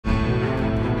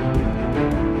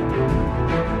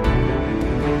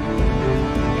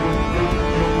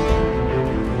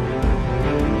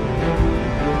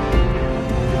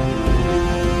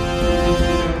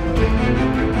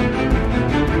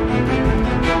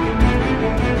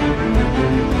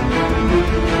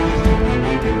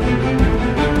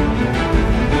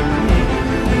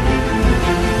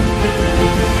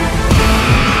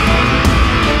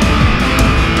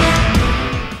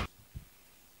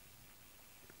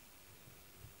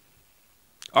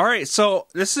Alright, so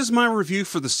this is my review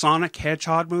for the Sonic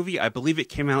Hedgehog movie. I believe it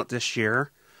came out this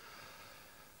year.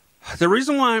 The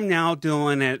reason why I'm now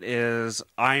doing it is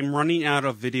I'm running out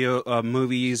of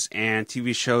movies and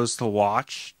TV shows to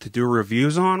watch, to do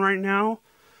reviews on right now.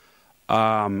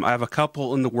 I have a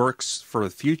couple in the works for the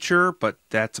future, but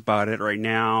that's about it right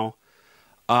now.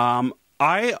 I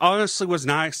honestly was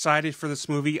not excited for this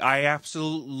movie. I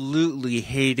absolutely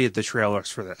hated the trailers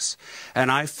for this. And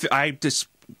I just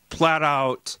flat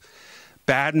out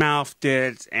badmouthed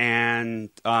it and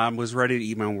was ready to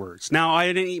eat my words. Now, I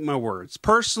didn't eat my words.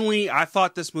 Personally, I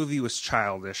thought this movie was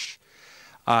childish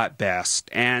at best.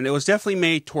 And it was definitely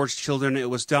made towards children. It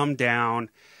was dumbed down.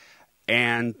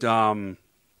 And you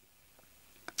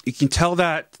can tell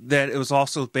that it was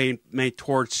also made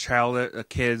towards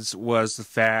kids was the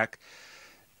fact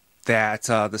that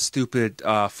the stupid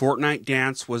Fortnite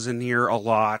dance was in here a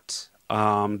lot.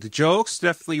 The jokes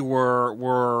definitely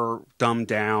were dumbed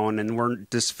down and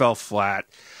just fell flat.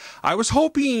 I was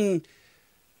hoping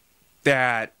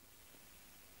that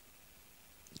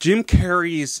Jim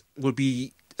Carrey's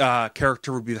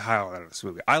character would be the highlight of this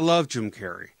movie. I love Jim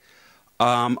Carrey.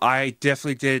 I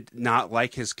definitely did not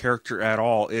like his character at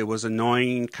all. It was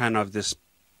annoying, kind of this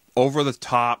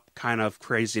over-the-top kind of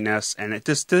craziness, and it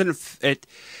just didn't.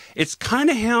 It's kind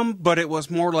of him, but it was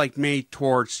more like made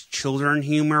towards children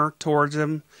humor towards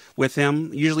him. With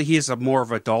him, usually he has a more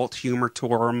of adult humor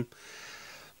to him,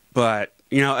 but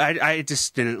I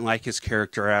just didn't like his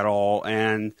character at all.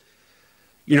 And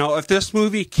if this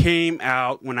movie came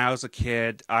out when I was a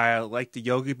kid, I liked the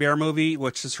Yogi Bear movie,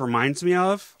 which this reminds me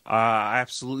of. I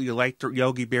absolutely liked the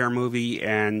Yogi Bear movie,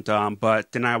 and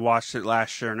but then I watched it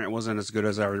last year, and it wasn't as good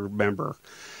as I remember.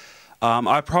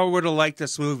 I probably would have liked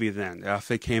this movie then if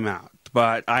it came out.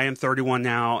 But I am 31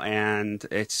 now, and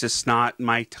it's just not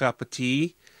my cup of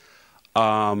tea.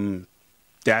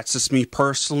 That's just me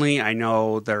personally. I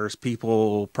know there's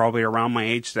people probably around my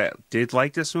age that did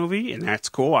like this movie, and that's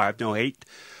cool. I have no hate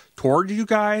toward you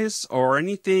guys or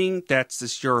anything. That's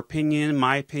just your opinion.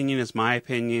 My opinion is my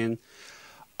opinion.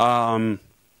 Yeah,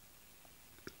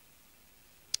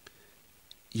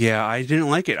 I didn't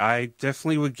like it. I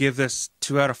definitely would give this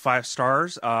 2 out of 5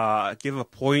 stars. Give a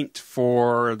point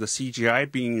for the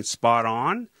CGI being spot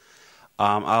on.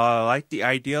 I like the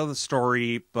idea of the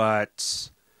story, but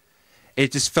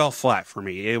it just fell flat for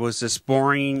me. It was just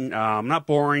boring. Not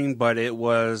boring, but it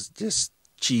was just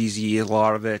cheesy, a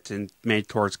lot of it, and made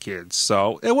towards kids.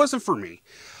 So it wasn't for me.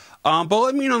 But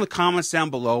let me know in the comments down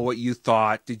below what you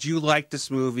thought. Did you like this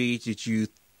movie?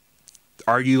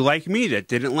 Are you like me that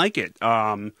didn't like it?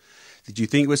 Did you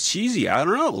think it was cheesy? I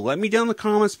don't know. Let me down in the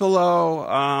comments below.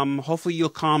 Hopefully you'll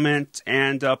comment.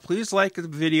 And please like the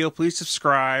video. Please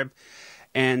subscribe.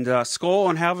 And Skull,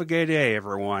 and have a good day,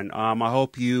 everyone. I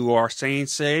hope you are staying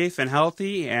safe and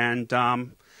healthy. And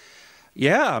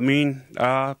yeah,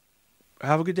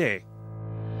 have a good day.